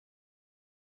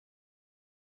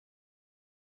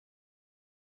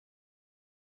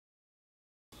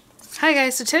Hi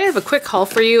guys, so today I have a quick haul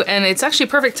for you, and it's actually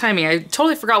perfect timing. I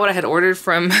totally forgot what I had ordered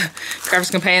from Crafters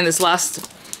Companion this last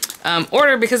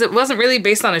order because it wasn't really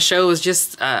based on a show, it was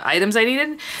just items I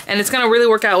needed, and it's gonna really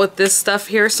work out with this stuff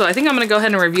here. So I think I'm gonna go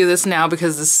ahead and review this now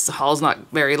because this haul is not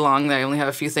very long. I only have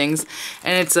a few things,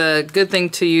 and it's a good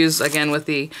thing to use again with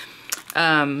the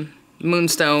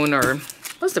Moonstone, or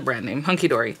what's the brand name?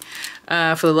 Hunkydory,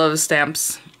 for the love of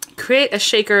stamps. Create a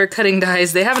shaker, cutting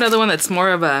dies. They have another one that's more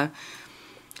of a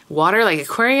water, like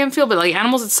aquarium feel, but like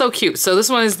animals. It's so cute. So this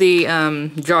one is the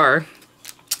jar.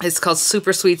 It's called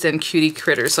Super Sweets and Cutie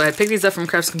Critters. So I picked these up from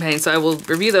Crafters Companion, so I will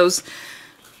review those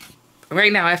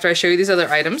right now after I show you these other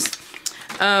items.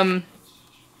 I've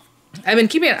been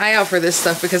keeping an eye out for this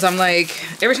stuff because I'm like,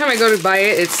 every time I go to buy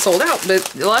it, it's sold out.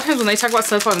 But a lot of times when they talk about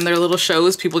stuff on their little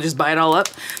shows, people just buy it all up.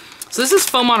 So this is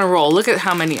foam on a roll. Look at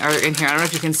how many are in here. I don't know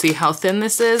if you can see how thin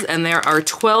this is. And there are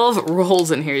 12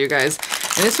 rolls in here, you guys.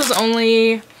 And this was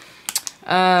only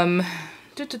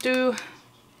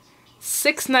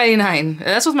 $6.99, and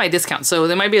that's with my discount, so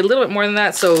there might be a little bit more than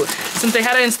that. So since they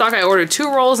had it in stock, I ordered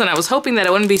 2 rolls, and I was hoping that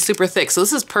it wouldn't be super thick. So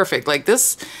this is perfect. Like,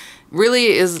 this really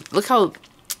is, look how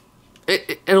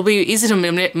it'll be easy to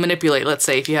manipulate, let's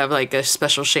say if you have like a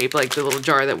special shape like the little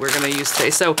jar that we're going to use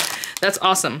today. So that's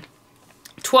awesome.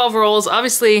 12 rolls,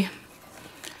 obviously.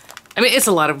 I mean, it's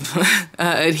a lot of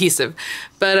adhesive,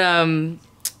 but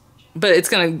it's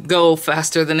gonna go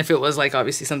faster than if it was like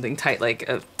obviously something tight, like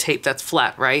a tape that's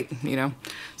flat, right? You know,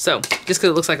 so just because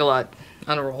it looks like a lot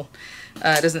on a roll,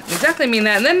 doesn't exactly mean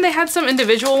that. And then they had some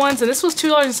individual ones, and this was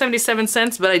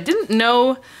 $2.77, but I didn't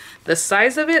know the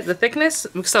size of it, the thickness,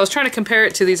 because I was trying to compare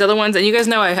it to these other ones. And you guys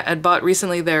know I had bought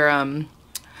recently their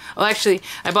well, actually,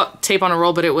 I bought tape on a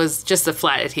roll, but it was just a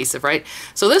flat adhesive, right?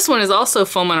 So this one is also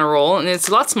foam on a roll, and it's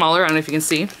a lot smaller. I don't know if you can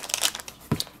see,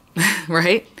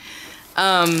 right?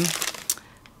 And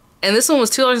this one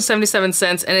was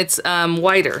 $2.77, and it's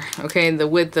wider, okay, the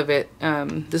width of it.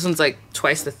 This one's like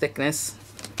twice the thickness.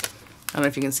 I don't know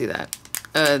if you can see that,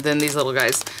 than these little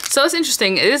guys. So it's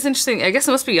interesting. It is interesting. I guess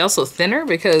it must be also thinner,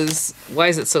 because why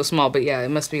is it so small? But yeah, it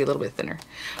must be a little bit thinner.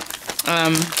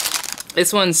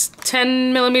 This one's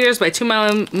 10 millimeters by 2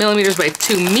 millimeters by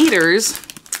 2 meters,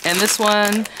 and this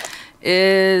one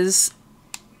is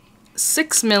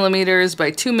 6 millimeters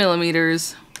by 2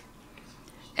 millimeters.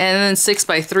 And then 6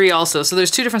 by 3 also. So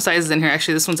there's 2 different sizes in here.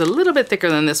 Actually, this one's a little bit thicker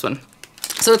than this one.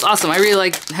 So it's awesome. I really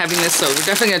like having this, so we're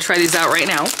definitely going to try these out right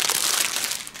now.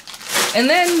 And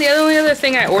then the only other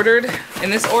thing I ordered in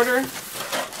this order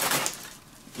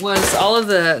was all of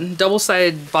the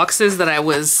double-sided boxes that I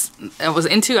was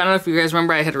into. I don't know if you guys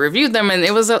remember, I had reviewed them, and they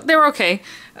were okay.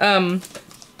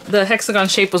 The hexagon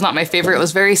shape was not my favorite. It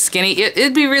was very skinny.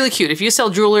 It'd be really cute if you sell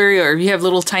jewelry or you have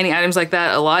little tiny items like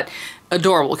that a lot.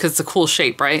 Adorable, because it's a cool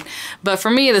shape, right? But for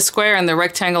me, the square and the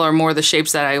rectangle are more the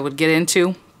shapes that I would get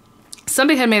into.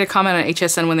 Somebody had made a comment on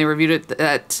HSN when they reviewed it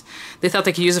that they thought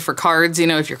they could use it for cards, you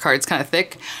know, if your card's kind of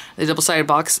thick, the double-sided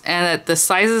box, and that the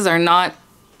sizes are not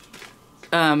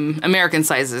American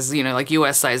sizes, you know, like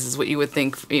US sizes, what you would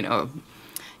think, you know,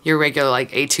 your regular like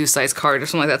A2 size card or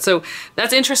something like that. So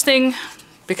that's interesting,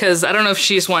 because I don't know if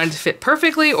she just wanted to fit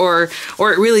perfectly or it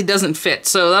really doesn't fit.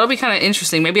 So that'll be kind of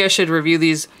interesting. Maybe I should review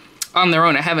these on their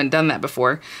own. I haven't done that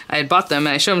before. I had bought them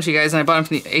and I showed them to you guys, and I bought them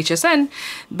from the HSN,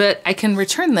 but I can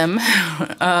return them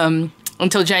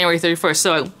until January 31st.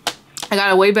 So I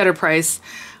got a way better price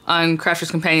on Crafters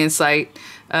Companion site,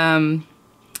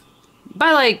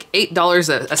 by like $8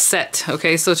 a set,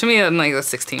 okay? So to me, I'm like, that's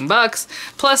 16 bucks.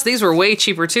 Plus, these were way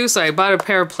cheaper too, so I bought a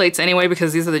pair of plates anyway,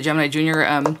 because these are the Gemini Junior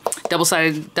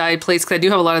double-sided die plates, because I do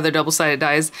have a lot of their double-sided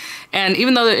dies. And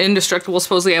even though they're indestructible,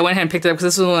 supposedly, I went ahead and picked it up,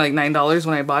 because this was only like $9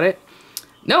 when I bought it.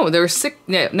 No, there were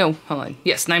no, hold on.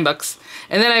 Yes, 9 bucks.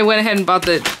 And then I went ahead and bought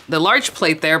the large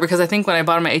plate there, because I think when I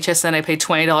bought them at HSN, I paid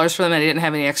 $20 for them, and I didn't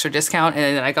have any extra discount,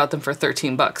 and then I got them for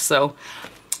 13 bucks. So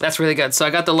that's really good. So I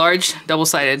got the large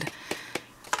double-sided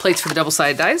plates for the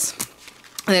double-sided dies.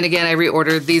 And then again, I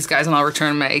reordered these guys, and I'll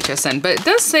return them at HSN. But it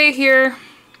does say here,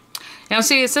 now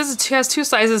see, it says it has 2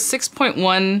 sizes,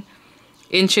 6.1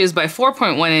 inches by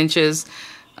 4.1 inches.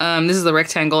 This is the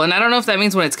rectangle, and I don't know if that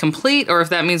means when it's complete or if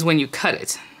that means when you cut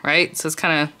it, right? So it's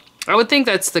kind of, I would think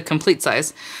that's the complete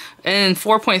size. And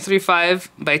 4.35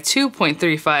 by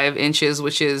 2.35 inches,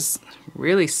 which is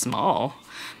really small.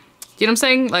 You know what I'm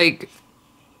saying? Like,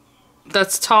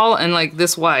 that's tall and like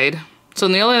this wide. So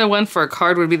the only other one for a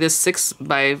card would be this 6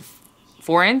 by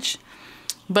 4 inch.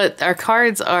 But our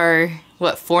cards are,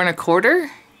 what, 4 1/4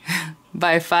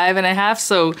 by 5 1/2.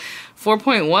 So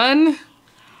 4.1.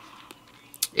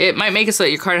 It might make it so that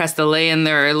your card has to lay in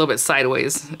there a little bit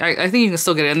sideways. I think you can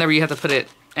still get it in there, but you have to put it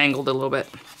angled a little bit.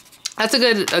 that's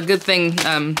a good thing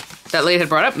that Lade had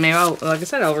brought up. Maybe like I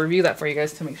said, I'll review that for you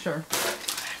guys to make sure.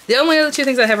 The only other two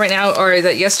things I have right now are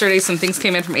that yesterday some things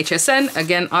came in from HSN.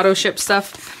 Again, auto ship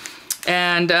stuff.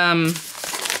 And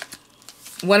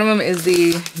one of them is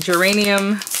the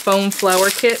geranium foam flower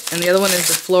kit, and the other one is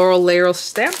the floral layer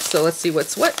stamp. So let's see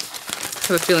what's what.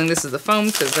 I have a feeling this is the foam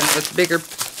because I know it's bigger.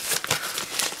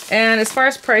 And as far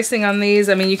as pricing on these,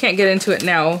 I mean, you can't get into it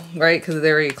now, right? Because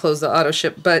they already closed the auto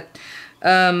ship. But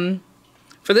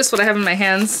for this, what I have in my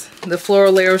hands, the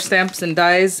floral layer stamps and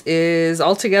dies is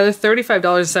altogether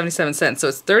 $35.77. So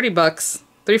it's 30 bucks,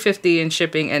 $3.50 in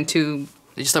shipping, and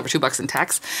just over $2 in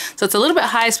tax. So it's a little bit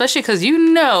high, especially because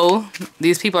you know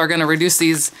these people are going to reduce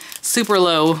these super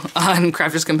low on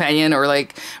Crafter's Companion, or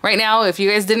like right now, if you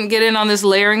guys didn't get in on this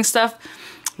layering stuff,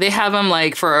 they have them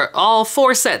like for all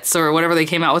 4 sets or whatever they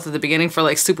came out with at the beginning for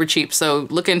like super cheap. So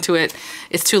look into it.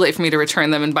 It's too late for me to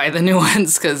return them and buy the new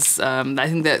ones because I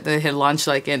think that they had launched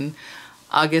like in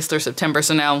August or September.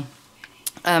 So now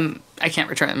I can't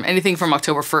return them. Anything from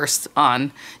October 1st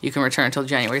on, you can return until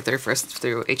January 31st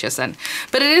through HSN.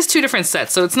 But it is 2 different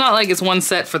sets. So it's not like it's one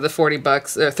set for the 40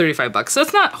 bucks or 35 bucks. So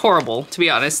it's not horrible, to be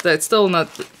honest. That's still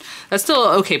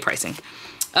okay pricing.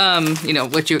 You know,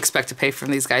 what you expect to pay from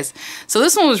these guys. So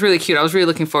this one was really cute. I was really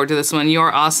looking forward to this one.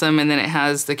 You're Awesome. And then it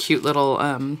has the cute little,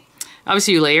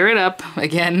 obviously you layer it up,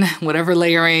 again, whatever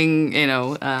layering, you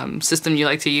know, system you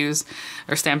like to use,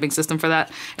 or stamping system for that.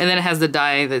 And then it has the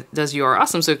die that does You're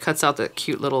Awesome. So it cuts out that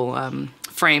cute little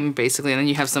frame, basically. And then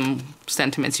you have some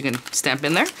sentiments you can stamp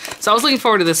in there. So I was looking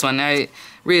forward to this one. I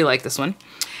really like this one.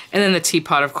 And then the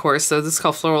teapot, of course. So this is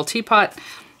called Floral Teapot.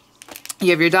 You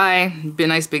have your die, a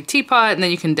nice big teapot, and then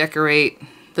you can decorate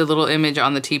the little image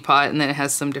on the teapot, and then it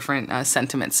has some different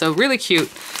sentiments. So really cute.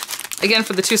 Again,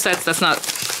 for the 2 sets, that's not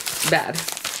bad.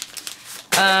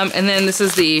 And then this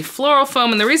is the floral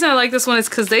foam, and the reason I like this one is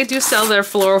because they do sell their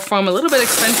floral foam a little bit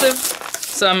expensive.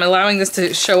 So I'm allowing this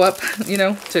to show up, you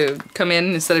know, to come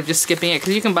in instead of just skipping it,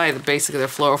 because you can buy basically their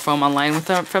floral foam online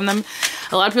from them.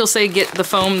 A lot of people say get the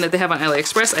foam that they have on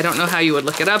AliExpress. I don't know how you would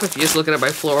look it up if you just look it up by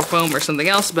floral foam or something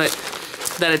else, but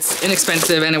that it's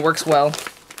inexpensive and it works well.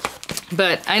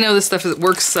 But I know this stuff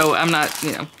works, so I'm not,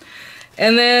 you know.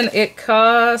 And then it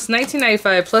costs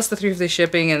 $19.95 plus the $3.50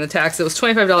 shipping and the tax. It was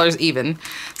 $25 even.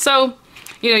 So,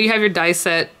 you know, you have your die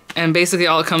set, and basically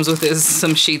all it comes with is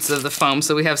some sheets of the foam.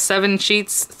 So we have 7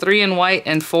 sheets, 3 in white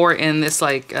and 4 in this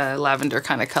like lavender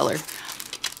kind of color.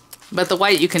 But the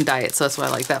white you can dye it, so that's what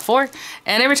I like that for.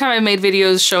 And every time I've made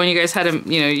videos showing you guys how to,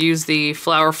 you know, use the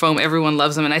flower foam, everyone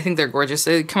loves them, and I think they're gorgeous.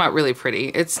 They come out really pretty.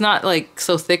 It's not like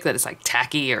so thick that it's like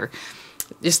tacky or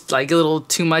just like a little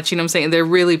too much, you know what I'm saying? They're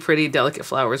really pretty, delicate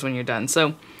flowers when you're done.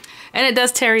 So, and it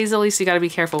does tear easily, so you got to be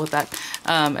careful with that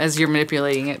as you're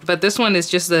manipulating it. But this one is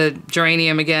just the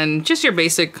geranium again, just your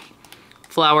basic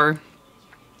flower.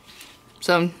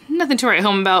 So nothing to write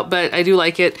home about, but I do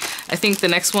like it. I think the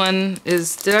next one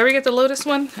is, did I already get the lotus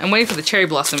one? I'm waiting for the cherry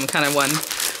blossom kind of one.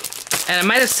 And I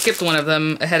might have skipped one of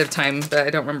them ahead of time, but I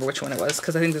don't remember which one it was,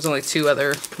 because I think there's only 2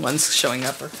 other ones showing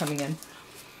up or coming in.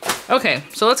 Okay,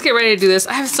 so let's get ready to do this.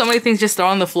 I have so many things just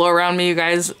thrown on the floor around me, you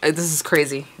guys. This is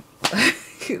crazy.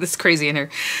 This is crazy in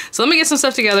here. So let me get some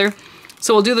stuff together.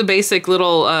 So we'll do the basic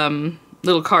little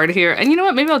little card here. And you know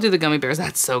what? Maybe I'll do the gummy bears.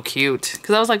 That's so cute.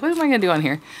 Because I was like, what am I going to do on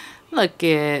here? Look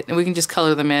it. And we can just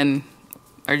color them in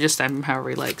or just stamp them however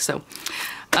we like. So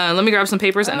let me grab some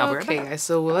papers and I'll be right back. Okay, guys,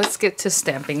 so let's get to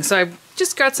stamping. So I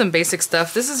just got some basic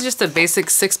stuff. This is just a basic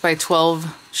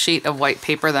 6x12 sheet of white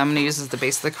paper that I'm going to use as the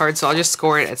base of the card. So I'll just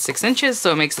score it at 6 inches,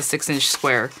 so it makes a 6-inch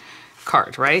square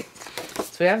card, right?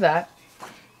 So we have that.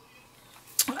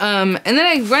 And then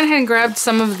I went ahead and grabbed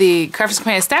some of the Crafter's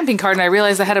Companion stamping card, and I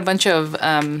realized I had a bunch of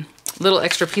little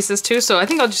extra pieces too. So I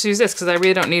think I'll just use this because I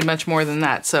really don't need much more than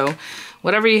that. So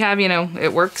whatever you have, you know,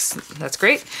 it works. That's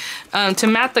great. To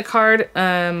mat the card,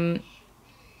 I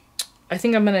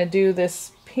think I'm going to do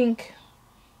this pink,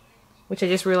 which I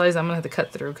just realized I'm going to have to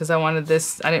cut through because I wanted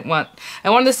this, I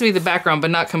wanted this to be the background, but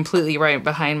not completely right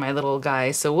behind my little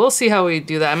guy. So we'll see how we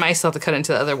do that. I might still have to cut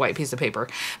into the other white piece of paper.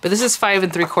 But this is 5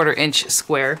 3/4 inch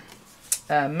square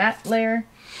matte layer.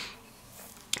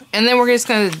 And then we're just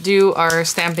going to do our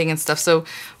stamping and stuff. So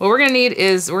what we're going to need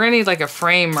is, we're going to need like a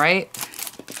frame, right?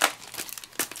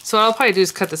 So what I'll probably do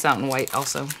is cut this out in white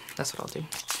also. That's what I'll do.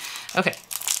 Okay.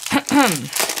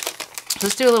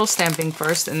 Let's do a little stamping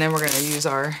first, and then we're going to use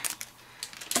our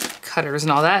cutters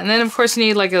and all that. And then of course you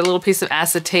need like a little piece of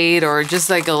acetate or just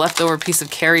like a leftover piece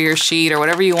of carrier sheet or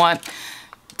whatever you want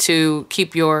to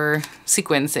keep your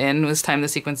sequins in. This time the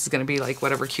sequence is going to be like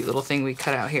whatever cute little thing we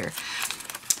cut out here.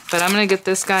 But I'm going to get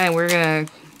this guy and we're going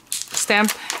to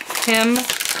stamp him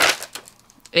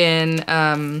in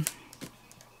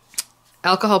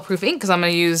alcohol-proof ink because I'm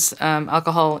going to use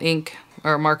alcohol ink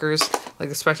or markers like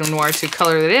the Spectrum Noir to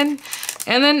color it in.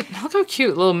 And then look how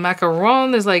cute, little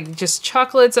macaron. There's like just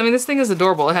chocolates. I mean, this thing is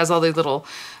adorable. It has all these little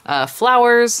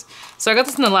flowers. So I got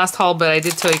this in the last haul, but I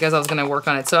did tell you guys I was going to work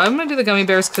on it. So I'm going to do the gummy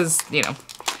bears because, you know,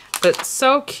 but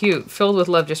so cute. Filled with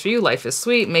love just for you. Life is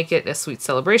sweet. Make it a sweet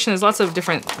celebration. There's lots of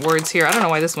different words here. I don't know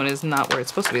why this one is not where it's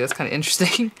supposed to be. That's kind of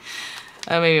interesting.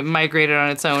 Maybe it migrated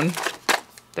on its own.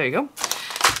 There you go.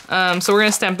 So we're going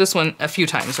to stamp this one a few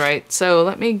times, right? So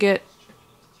let me get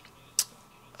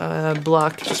a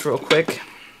block just real quick.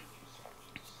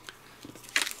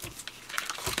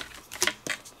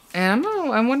 And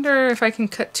I wonder if I can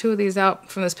cut 2 of these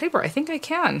out from this paper. I think I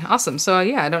can. Awesome. So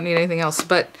yeah, I don't need anything else.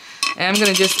 But I'm going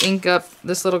to just ink up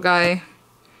this little guy.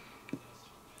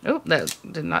 Oh, that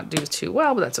did not do too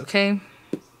well, but that's okay.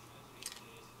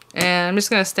 And I'm just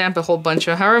going to stamp a whole bunch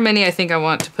of however many I think I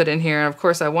want to put in here. And of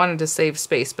course, I wanted to save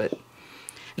space, but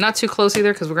not too close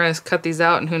either because we're going to cut these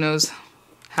out and who knows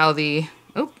how the...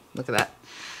 Oh, look at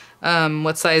that.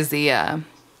 What size the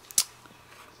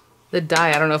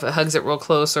die. I don't know if it hugs it real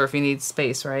close or if you need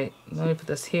space, right? Let me put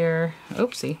this here.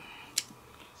 Oopsie.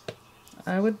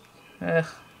 I'm going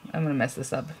to mess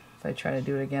this up if I try to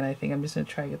do it again. I think I'm just going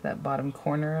to try to get that bottom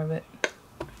corner of it.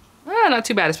 Not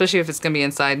too bad, especially if it's going to be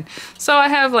inside. So I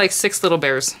have like 6 little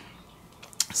bears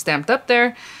stamped up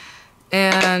there.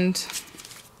 And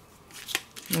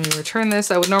let me return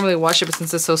this. I would normally wash it, but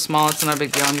since it's so small, it's not a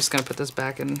big deal. I'm just going to put this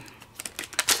back and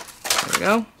there we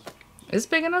go. Is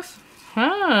it big enough?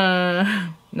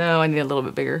 Ah, no, I need a little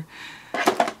bit bigger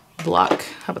block.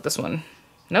 How about this one?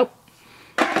 Nope.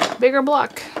 Bigger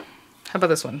block. How about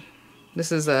this one?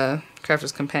 This is a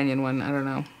Crafter's Companion one. I don't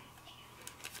know.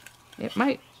 It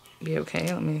might be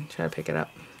okay. Let me try to pick it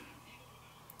up.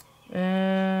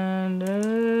 And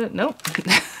nope.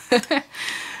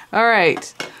 All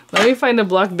right. Let me find a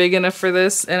block big enough for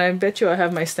this. And I bet you I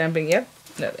have my stamping. Yep.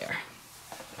 No, there.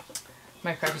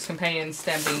 My Crafter's Companion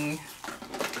stamping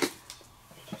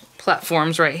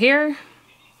platforms right here.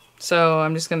 So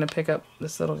I'm just going to pick up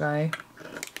this little guy.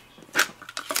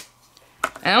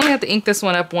 I only have to ink this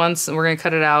one up once and we're going to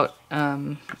cut it out.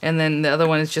 And then the other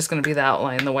one is just going to be the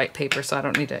outline, the white paper, so I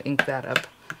don't need to ink that up.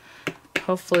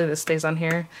 Hopefully this stays on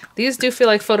here. These do feel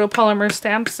like photopolymer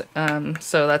stamps,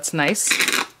 so that's nice.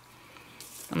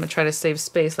 I'm going to try to save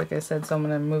space, like I said, so I'm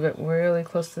going to move it really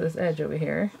close to this edge over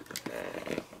here.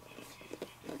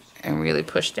 And really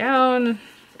push down.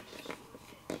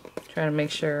 Try to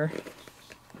make sure.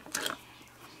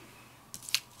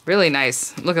 Really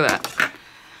nice. Look at that.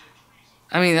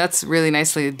 I mean, that's really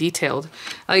nicely detailed.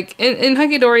 Like, in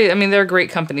Hunkydory, I mean, they're a great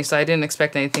company, so I didn't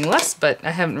expect anything less, but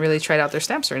I haven't really tried out their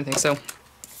stamps or anything. So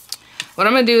what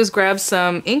I'm going to do is grab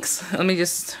some inks. Let me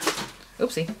just...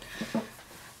 Oopsie.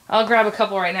 I'll grab a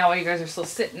couple right now while you guys are still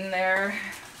sitting there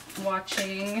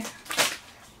watching.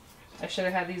 I should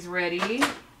have had these ready.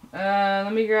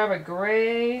 Let me grab a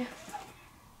gray.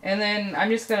 And then I'm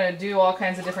just going to do all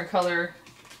kinds of different color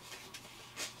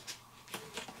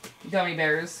gummy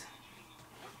bears.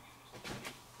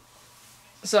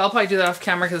 So I'll probably do that off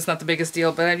camera because it's not the biggest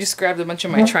deal, but I just grabbed a bunch of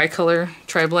my tri-color,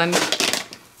 tri-blend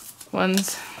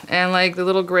ones. And like the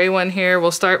little gray one here,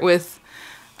 we'll start with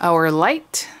our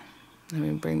light. Let me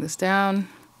bring this down.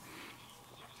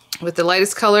 With the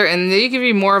lightest color, and you give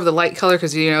you more of the light color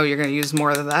because you know you're going to use more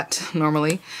of that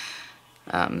normally.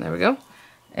 There we go.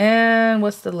 And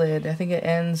what's the lid? I think it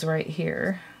ends right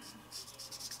here.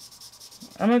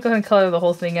 I'm going to go ahead and color the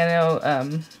whole thing. I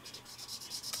know,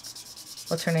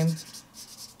 what's her name?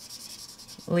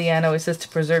 Leanne always says to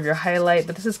preserve your highlight,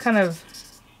 but this is kind of,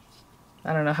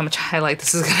 I don't know how much highlight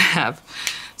this is going to have.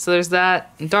 So there's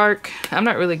that. Dark. I'm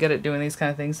not really good at doing these kind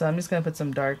of things, so I'm just going to put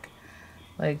some dark,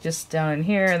 like just down in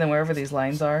here and then wherever these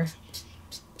lines are.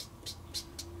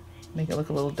 Make it look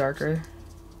a little darker.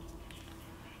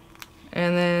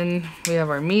 And then we have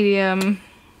our medium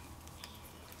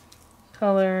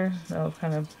color. That'll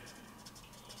kind of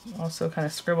also kind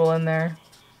of scribble in there.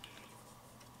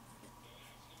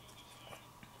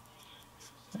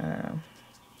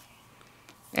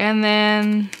 And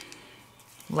then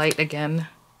light again.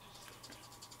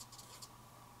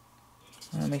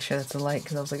 I'll make sure that's a light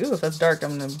because I was like, ooh, if that's dark,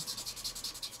 I'm gonna.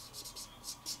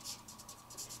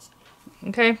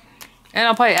 Okay, and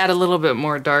I'll probably add a little bit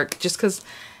more dark just because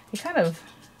it kind of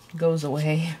goes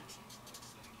away.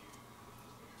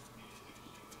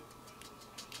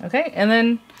 Okay, and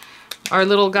then our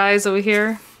little guys over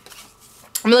here.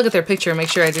 Let me look at their picture and make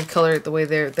sure I did color it the way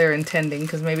they're intending,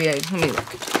 because maybe let me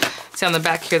look. See on the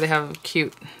back here they have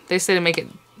cute. They say to make it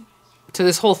to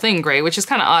this whole thing gray, which is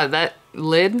kind of odd. That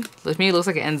lid. To me, it looks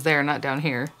like it ends there, not down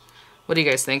here. What do you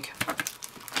guys think?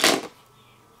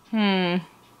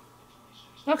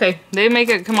 Okay, they make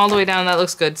it come all the way down. That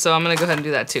looks good, so I'm gonna go ahead and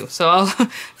do that too. So I'll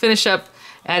finish up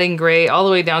adding gray all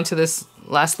the way down to this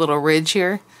last little ridge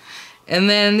here. And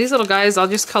then these little guys, I'll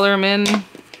just color them in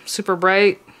super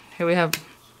bright. Here we have,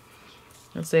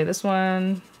 let's say this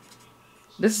one.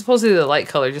 This is supposed to be the light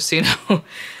color, just so you know.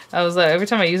 I was like, every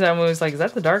time I use that, I'm always like, is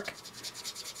that the dark?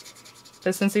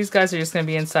 But since these guys are just gonna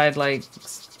be inside, like,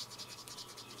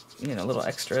 you know, little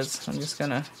extras, I'm just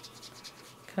gonna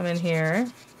come in here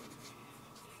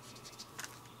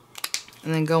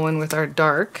and then go in with our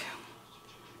dark.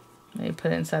 Maybe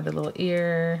put it inside the little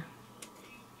ear.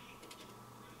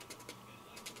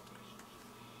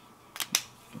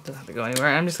 Doesn't have to go anywhere.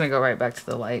 I'm just gonna go right back to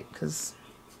the light because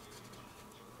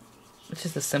it's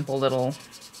just a simple little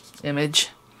image.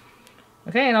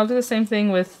 Okay, and I'll do the same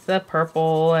thing with the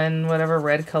purple and whatever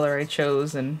red color I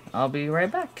chose, and I'll be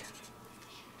right back.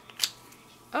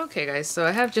 Okay guys, so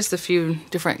I have just a few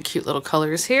different cute little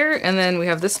colors here, and then we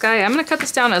have this guy. I'm gonna cut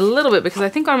this down a little bit because I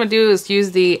think what I'm gonna do is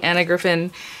use the Anna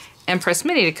Griffin Empress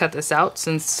Mini to cut this out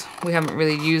since we haven't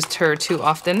really used her too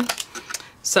often.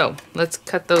 So let's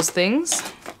cut those things.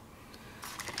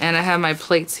 And I have my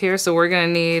plates here, so we're gonna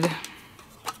need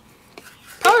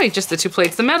probably just the 2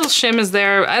 plates. The metal shim is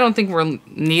there. I don't think we'll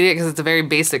need it because it's a very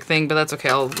basic thing, but that's okay.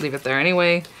 I'll leave it there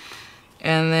anyway.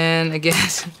 And then again,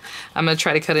 I'm gonna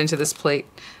try to cut into this plate.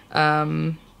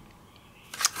 This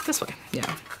way,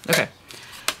 yeah, okay.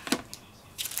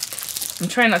 I'm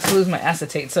trying not to lose my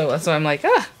acetate, so that's why I'm like,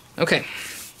 okay.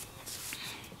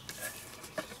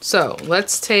 So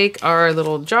let's take our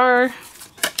little jar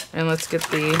and let's get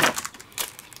the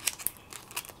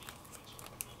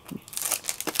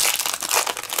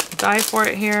dye for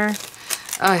it here.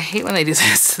 I hate when they do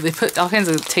this. They put all kinds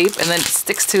of tape and then it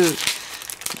sticks to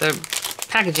the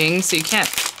packaging, so you can't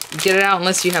get it out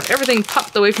unless you have everything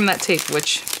popped away from that tape,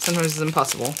 which sometimes is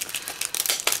impossible.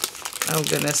 Oh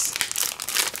goodness.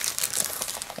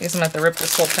 I guess I'm gonna have to rip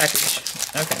this whole package.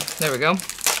 Okay, there we go.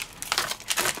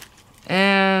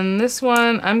 And this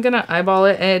one, I'm gonna eyeball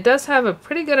it, and it does have a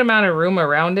pretty good amount of room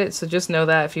around it, so just know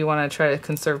that if you want to try to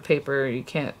conserve paper, you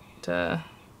can't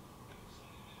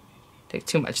take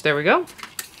too much. There we go.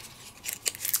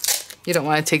 You don't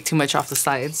want to take too much off the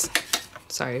sides.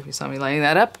 Sorry if you saw me lining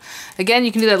that up. Again,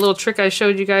 you can do that little trick I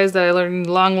showed you guys that I learned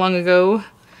long ago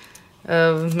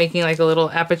of making like a little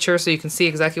aperture so you can see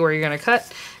exactly where you're going to cut.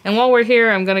 And while we're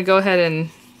here, I'm going to go ahead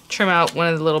and trim out one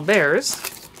of the little bears.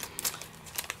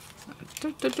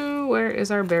 Where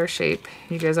is our bear shape?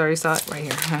 You guys already saw it right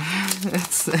here.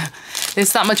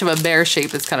 It's not much of a bear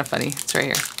shape. It's kind of funny. It's right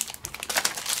here.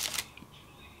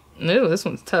 Ooh, this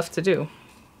one's tough to do.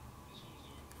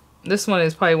 This one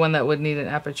is probably one that would need an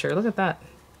aperture. Look at that.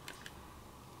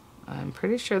 I'm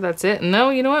pretty sure that's it.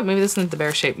 No, you know what? Maybe this isn't the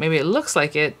bear shape. Maybe it looks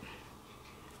like it.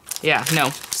 Yeah, no.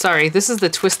 Sorry, this is the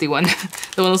twisty one.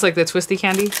 The one looks like the twisty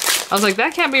candy. I was like,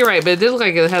 that can't be right, but it did look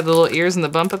like it had the little ears and the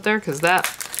bump up there because that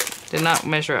did not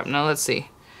measure up. Now let's see.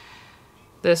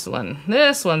 This one.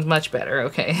 This one's much better.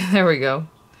 Okay, there we go.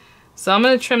 So I'm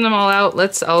going to trim them all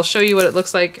out. I'll show you what it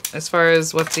looks like as far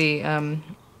as what the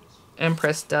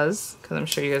Empress does, because I'm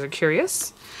sure you guys are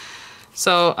curious.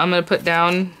 So I'm going to put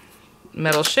down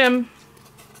metal shim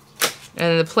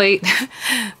and the plate.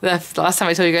 The last time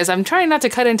I told you guys, I'm trying not to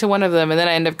cut into one of them, and then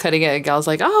I end up cutting it. A gal's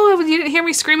like, oh, you didn't hear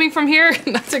me screaming from here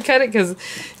not to cut it, because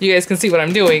you guys can see what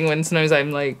I'm doing when sometimes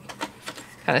I'm like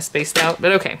kind of spaced out.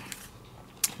 But okay,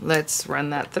 let's run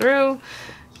that through.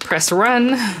 Press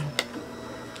run.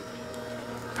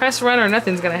 Press run or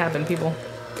nothing's gonna happen, people.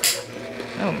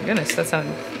 Oh my goodness, that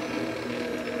sounded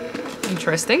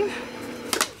interesting.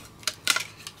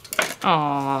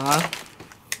 Aww.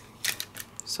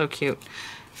 So cute.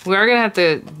 We are gonna have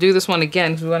to do this one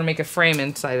again because we want to make a frame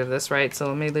inside of this, right? So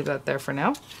let me leave that there for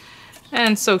now.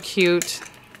 And so cute.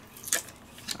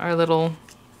 Our little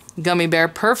gummy bear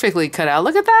perfectly cut out.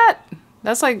 Look at that!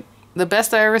 That's like the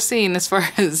best I've ever seen as far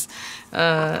as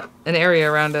an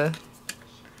area around a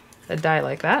die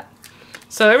like that.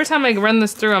 So every time I run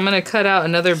this through, I'm going to cut out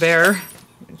another bear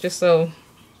just so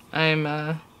I'm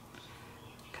kind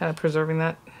of preserving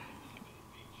that.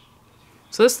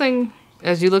 So this thing,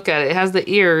 as you look at it, it has the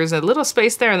ears, a little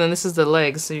space there, and then this is the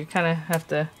legs, so you kind of have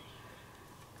to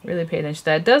really pay attention to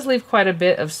that. It does leave quite a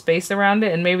bit of space around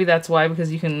it, and maybe that's why,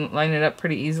 because you can line it up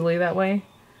pretty easily that way.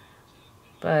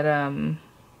 But,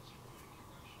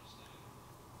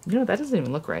 you know, that doesn't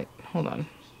even look right. Hold on.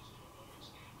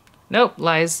 Nope,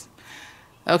 lies.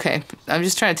 Okay, I'm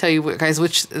just trying to tell you guys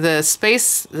which the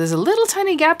space, there's a little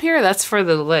tiny gap here, that's for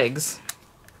the legs.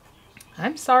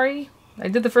 I'm sorry. I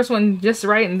did the first one just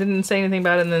right and didn't say anything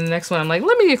about it, and then the next one I'm like,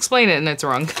 let me explain it, and it's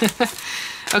wrong.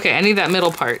 Okay, I need that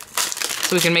middle part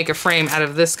so we can make a frame out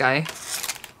of this guy.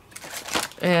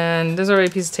 And there's already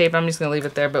a piece of tape. I'm just gonna leave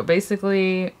it there, but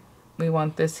basically we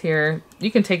want this here.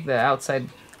 You can take the outside.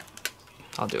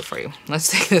 I'll do it for you. Let's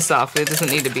take this off. It doesn't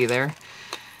need to be there.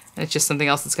 It's just something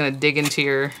else that's gonna dig into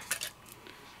your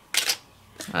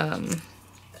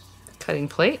cutting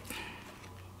plate.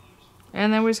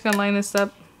 And then we're just gonna line this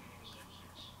up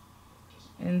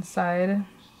inside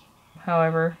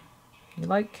however you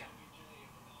like.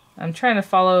 I'm trying to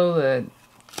follow the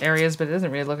areas, but it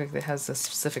doesn't really look like it has a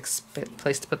specific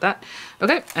place to put that.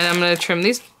 Okay, and I'm gonna trim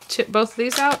these, both of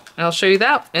these out, and I'll show you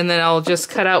that, and then I'll just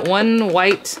cut out one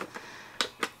white,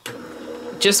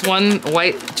 just one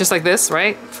white, just like this,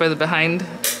 right, for the behind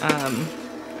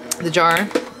the jar,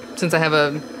 since I have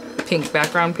a pink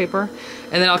background paper.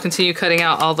 And then I'll continue cutting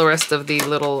out all the rest of the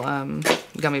little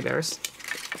gummy bears.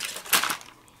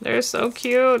 They're so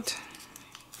cute.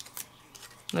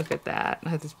 Look at that. I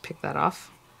had to pick that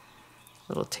off.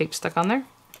 Little tape stuck on there.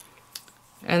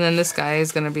 And then this guy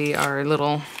is going to be our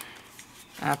little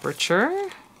aperture.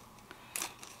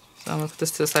 So I'm going to put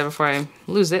this to the side before I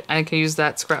lose it. I can use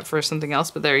that scrap for something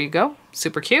else, but there you go.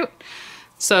 Super cute.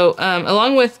 So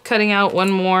along with cutting out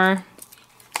one more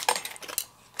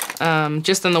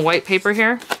just on the white paper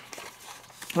here,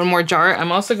 one more jar,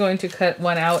 I'm also going to cut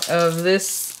one out of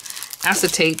this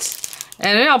acetate,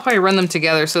 and then I'll probably run them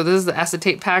together. So this is the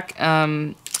acetate pack,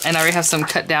 and I already have some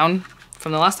cut down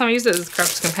from the last time I used it. This is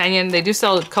Craft's Companion. They do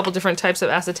sell a couple different types of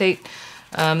acetate.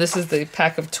 This is the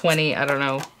pack of 20, I don't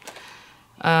know.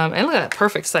 And look at that,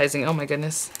 perfect sizing, oh my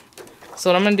goodness. So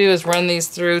what I'm gonna do is run these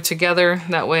through together.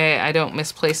 That way I don't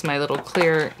misplace my little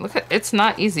clear. Look at, it's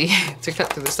not easy to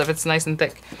cut through this stuff. It's nice and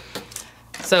thick.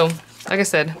 So, like I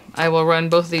said, I will run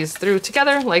both of these through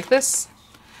together like this.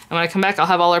 And when I come back, I'll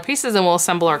have all our pieces and we'll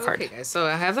assemble our card. Okay, guys, so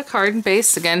I have the card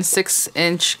base, again,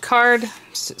 6-inch card,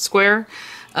 square.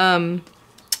 And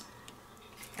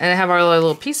I have our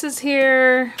little pieces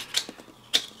here.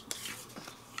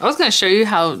 I was gonna show you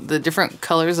how the different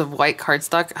colors of white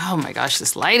cardstock, oh my gosh,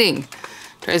 this lighting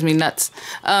drives me nuts.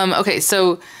 Okay,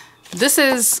 so this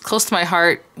is close to my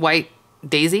heart, white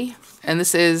daisy. And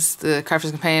this is the Crafter's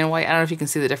Companion white. I don't know if you can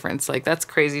see the difference. Like, that's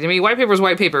crazy. To me, white paper is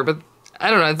white paper, but I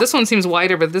don't know. This one seems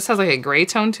whiter, but this has like a gray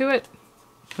tone to it.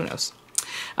 Who knows?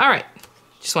 All right,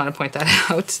 just want to point that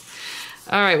out.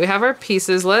 All right, we have our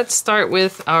pieces. Let's start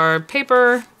with our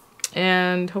paper,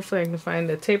 and hopefully I can find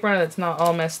a tape runner that's not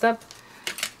all messed up.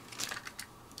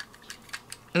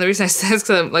 And the reason I said is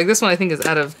because like this one I think is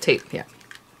out of tape. Yeah.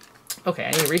 Okay,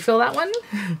 I need to refill that one.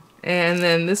 And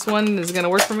then this one is gonna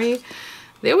work for me.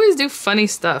 They always do funny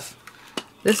stuff.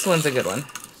 This one's a good one.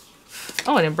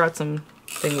 Oh, and it brought something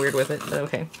weird with it, but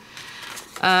okay.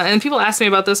 And people ask me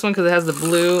about this one because it has the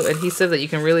blue adhesive that you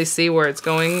can really see where it's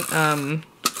going.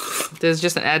 There's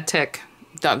just an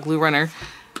AdTech.glue runner.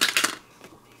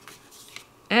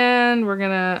 And we're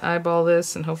gonna eyeball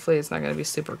this, and hopefully it's not gonna be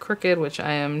super crooked, which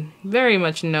I am very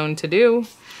much known to do.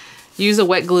 Use a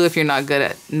wet glue if you're not good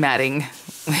at matting,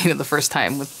 you know, the first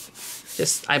time with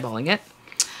just eyeballing it.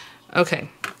 Okay,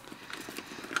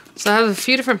 so I have a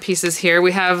few different pieces here.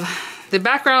 We have the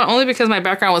background, only because my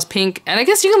background was pink, and I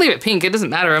guess you can leave it pink, it doesn't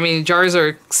matter. I mean, jars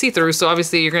are see-through, so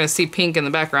obviously you're gonna see pink in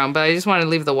the background, but I just wanted to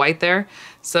leave the white there.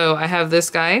 So I have this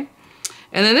guy.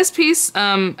 And then this piece,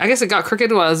 I guess it got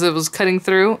crooked while it was cutting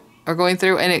through, or going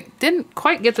through, and it didn't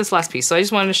quite get this last piece. So I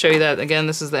just wanted to show you that. Again,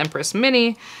 this is the Empress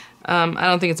Mini. I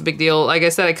don't think it's a big deal. Like I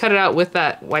said, I cut it out with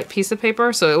that white piece of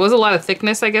paper, so it was a lot of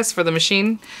thickness, I guess, for the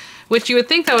machine, which you would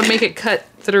think that would make it cut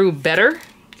through better,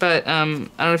 but I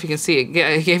don't know if you can see it.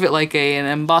 I gave it like an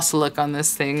embossed look on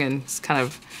this thing, and it's kind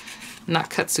of not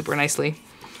cut super nicely.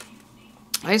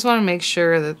 I just want to make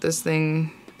sure that this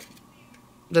thing,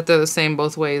 that they're the same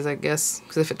both ways, I guess,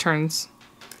 because if it turns.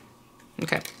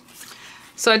 Okay.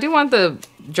 So I do want the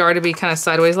jar to be kind of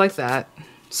sideways like that.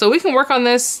 So we can work on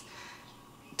this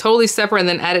totally separate and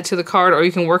then add it to the card, or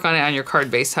you can work on it on your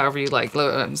card base, however you like.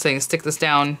 I'm saying stick this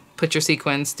down, put your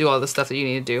sequins, do all the stuff that you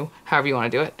need to do, however you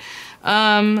want to do it.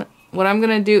 What I'm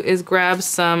going to do is grab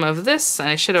some of this, and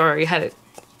I should have already had it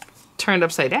turned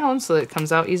upside down so that it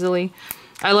comes out easily.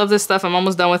 I love this stuff. I'm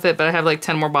almost done with it, but I have like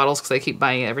 10 more bottles because I keep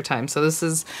buying it every time. So this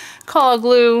is Call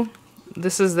Glue.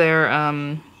 This is their,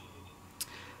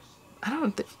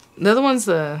 the other one's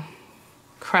the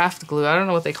Craft Glue. I don't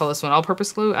know what they call this one.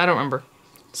 All-purpose glue? I don't remember.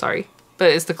 Sorry. But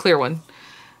it's the clear one.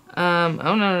 Oh,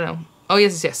 no. Oh,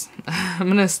 yes. I'm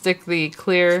going to stick the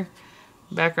clear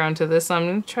background to this. I'm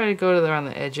going to try to go to around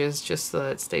the edges just so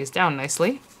that it stays down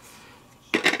nicely.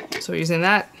 So we're using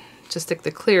that to stick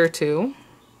the clear to.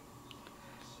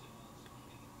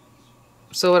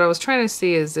 So what I was trying to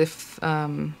see is if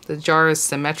the jar is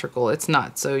symmetrical. It's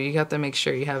not, so you have to make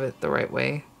sure you have it the right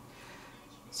way.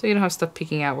 So you don't have stuff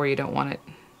peeking out where you don't want it.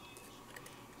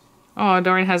 Oh,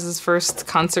 Dorian has his first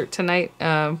concert tonight,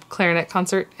 clarinet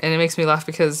concert, and it makes me laugh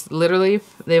because literally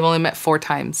they've only met 4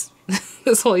 times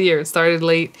this whole year. It started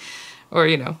late, or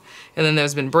you know, and then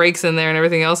there's been breaks in there and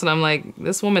everything else, and I'm like,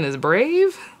 this woman is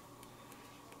brave.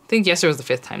 I think yesterday was the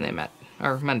 5th time they met,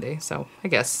 or Monday, so I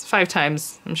guess 5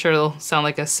 times. I'm sure it'll sound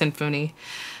like a symphony.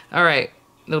 All right,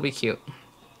 it'll be cute.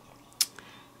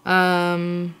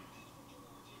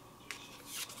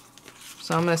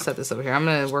 So I'm going to set this over here. I'm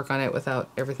going to work on it without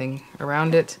everything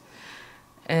around it.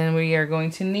 And we are going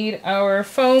to need our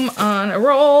foam on a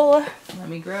roll. Let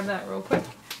me grab that real quick.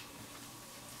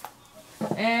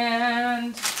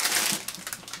 And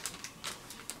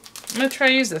I'm going to try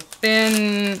to use the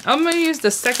thin... I'm going to use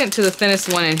the second to the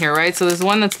thinnest one in here, right? So there's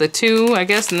one that's the 2, I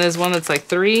guess, and there's one that's like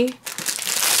 3. I'm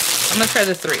going to try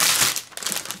the 3.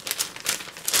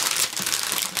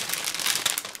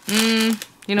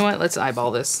 You know what? Let's eyeball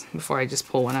this before I just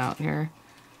pull one out here.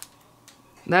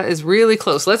 That is really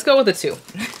close. Let's go with the 2.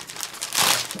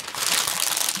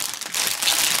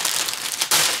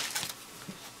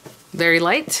 Very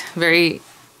light. Very...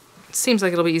 Seems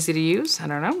like it'll be easy to use. I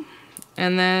don't know.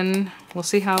 And then we'll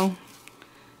see how...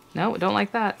 No, don't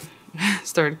like that.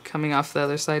 Started coming off the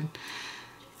other side.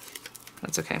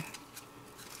 That's okay.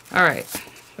 All right.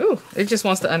 Ooh, it just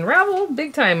wants to unravel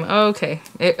big time. Okay,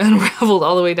 it unraveled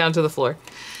all the way down to the floor.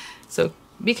 So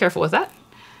be careful with that.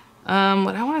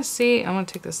 What I want to see, I want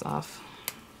to take this off,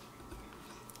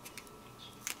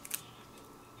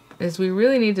 is we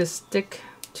really need to stick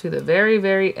to the very,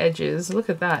 very edges. Look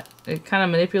at that. It kind of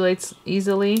manipulates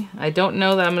easily. I don't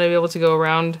know that I'm going to be able to go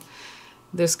around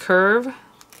this curve,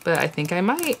 but I think I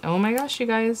might. Oh my gosh, you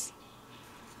guys.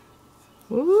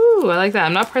 Ooh, I like that.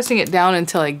 I'm not pressing it down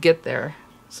until I get there.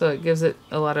 So it gives it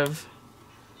a lot of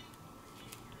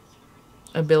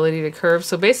ability to curve.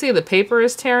 So basically the paper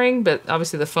is tearing, but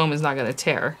obviously the foam is not going to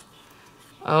tear.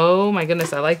 Oh my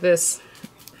goodness, I like this.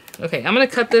 Okay, I'm going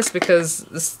to cut this because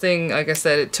this thing, like I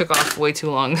said, it took off way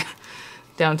too long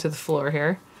down to the floor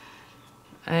here.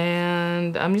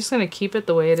 And I'm just going to keep it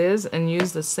the way it is and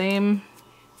use the same...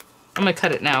 I'm going to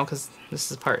cut it now because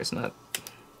this part is not...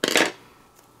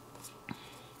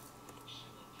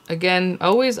 Again,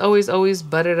 always, always, always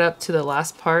butt it up to the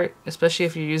last part, especially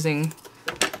if you're using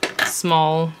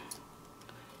small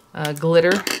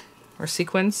glitter or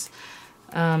sequins.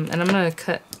 And I'm going to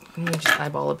cut, let me just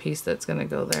eyeball a piece that's going to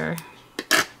go there.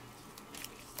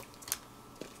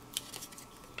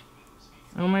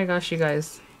 Oh my gosh, you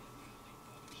guys.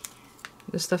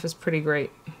 This stuff is pretty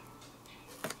great.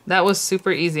 That was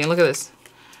super easy. And look at this.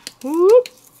 Whoop.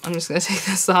 I'm just going to take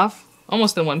this off.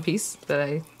 Almost in one piece that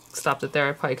I stopped it there.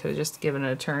 I probably could have just given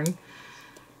it a turn.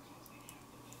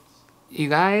 You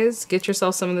guys, get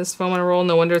yourself some of this foam on a roll.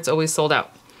 No wonder it's always sold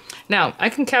out. Now, I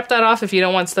can cap that off if you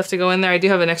don't want stuff to go in there. I do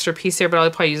have an extra piece here, but I'll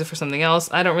probably use it for something else.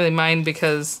 I don't really mind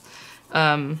because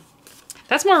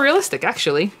that's more realistic,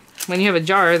 actually. When you have a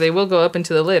jar, they will go up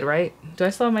into the lid, right? Do I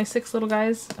still have my 6 little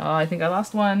guys? Oh, I think I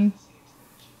lost one.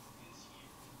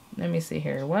 Let me see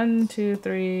here. 1, 2,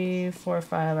 3, 4,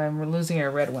 5. I'm losing a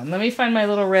red one. Let me find my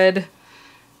little red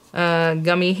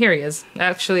gummy. Here he is.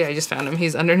 Actually, I just found him.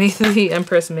 He's underneath the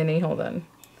Empress Mini. Hold on.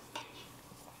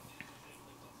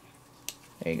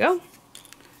 There you go.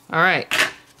 All right.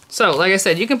 So, like I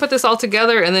said, you can put this all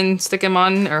together and then stick them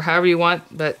on or however you want,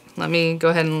 but let me go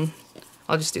ahead and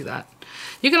I'll just do that.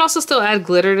 You can also still add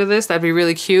glitter to this. That'd be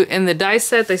really cute. In the die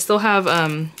set, they still have,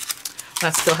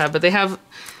 but they have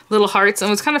little hearts. And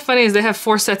what's kind of funny is they have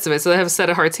 4 sets of it. So they have a set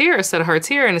of hearts here, a set of hearts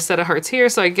here, and a set of hearts here.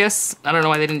 So I guess, I don't know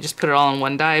why they didn't just put it all in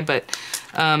one die, but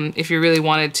if you really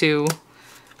wanted to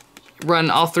run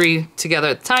all 3 together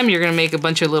at the time, you're gonna make a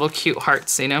bunch of little cute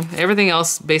hearts, you know? Everything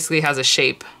else basically has a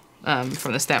shape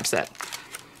from the stamp set.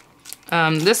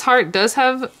 This heart does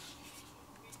have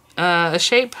a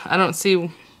shape. I don't see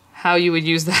how you would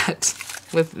use that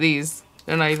with these.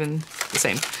 They're not even the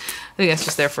same. I think that's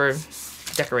just there for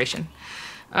decoration.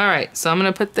 All right, so I'm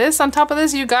gonna put this on top of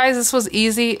this. You guys, this was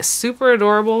easy, super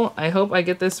adorable. I hope I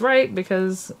get this right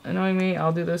because, knowing me,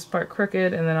 I'll do this part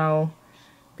crooked and then I'll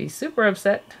be super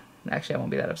upset. Actually, I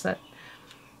won't be that upset.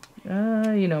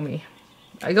 You know me.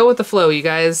 I go with the flow, you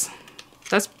guys.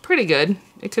 That's pretty good.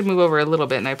 It could move over a little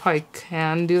bit and I probably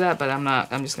can do that, but I'm not.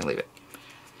 I'm just gonna leave it.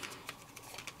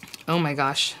 Oh my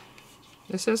gosh.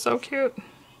 This is so cute.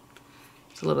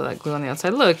 There's a little of that glue on the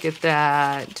outside. Look at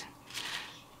that.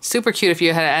 Super cute if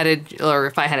you had added, or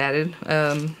if I had added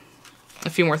a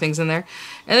few more things in there.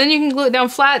 And then you can glue it down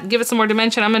flat, give it some more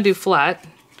dimension. I'm gonna do flat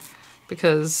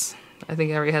because I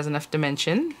think it already has enough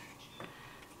dimension.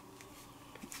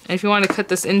 And if you want to cut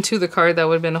this into the card, that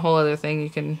would have been a whole other thing you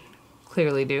can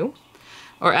clearly do.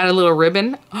 Or add a little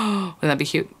ribbon. Oh, wouldn't that be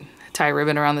cute? Tie a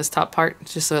ribbon around this top part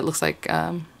just so it looks like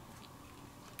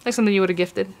something you would have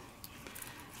gifted.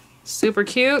 Super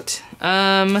cute.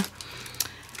 And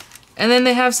then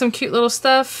they have some cute little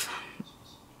stuff.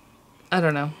 I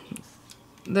don't know.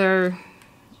 They're...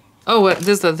 Oh, this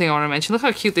is the thing I want to mention. Look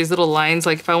how cute these little lines.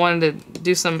 Like if I wanted to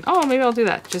do some... Oh, maybe I'll do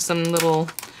that. Just some little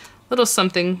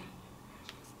something.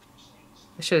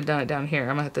 I should have done it down here. I'm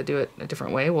gonna have to do it a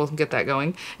different way. We'll get that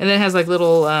going. And then it has like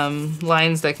little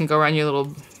lines that can go around your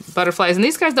little butterflies. And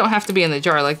these guys don't have to be in the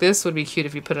jar. Like this would be cute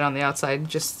if you put it on the outside.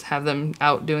 Just have them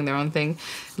out doing their own thing.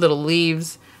 Little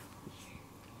leaves.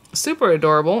 Super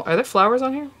adorable. Are there flowers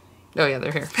on here? Oh yeah,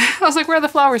 they're here. I was like, where are the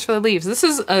flowers for the leaves? This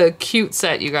is a cute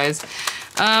set, you guys.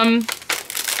 I'll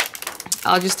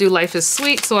just do Life is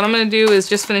Sweet. So what I'm gonna do is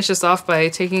just finish this off by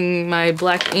taking my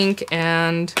black ink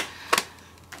and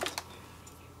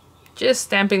just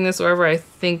stamping this wherever I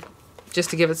think, just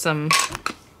to give it some...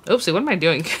 Oopsie, what am I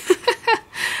doing?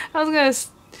 I was gonna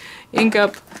ink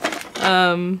up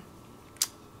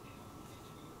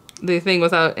the thing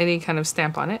without any kind of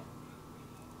stamp on it.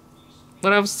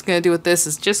 What I was gonna do with this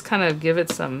is just kind of give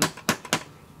it some...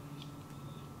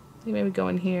 Maybe go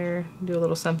in here, do a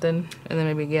little something, and then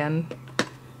maybe again,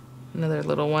 another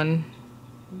little one,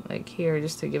 like here,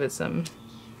 just to give it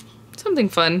something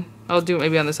fun. I'll do it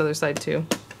maybe on this other side too.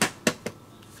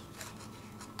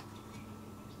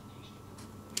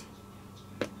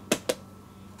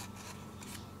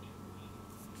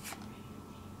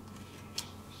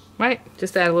 Right,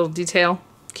 just add a little detail.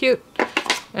 Cute.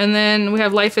 And then we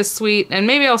have Life is Sweet, and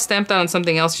maybe I'll stamp that on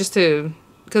something else just to,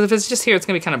 because if it's just here, it's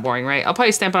gonna be kind of boring, right? I'll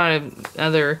probably stamp on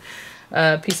another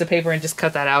piece of paper and just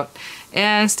cut that out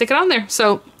and stick it on there.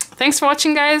 So thanks for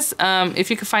watching, guys.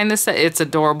 If you can find this set, it's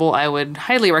adorable. I would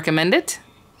highly recommend it.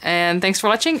 And thanks for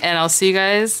watching, and I'll see you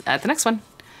guys at the next one.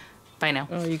 Bye now.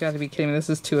 Oh, you gotta be kidding me. This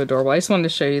is too adorable. I just wanted to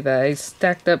show you that I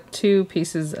stacked up 2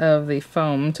 pieces of the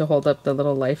foam to hold up the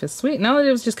little Life is Sweet. Now that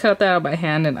it was just cut that out by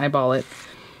hand and eyeball it.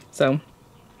 So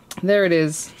there it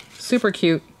is. Super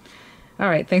cute.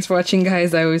 Alright, thanks for watching,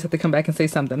 guys. I always have to come back and say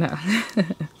something, huh?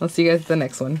 I'll see you guys at the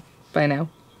next one. Bye now.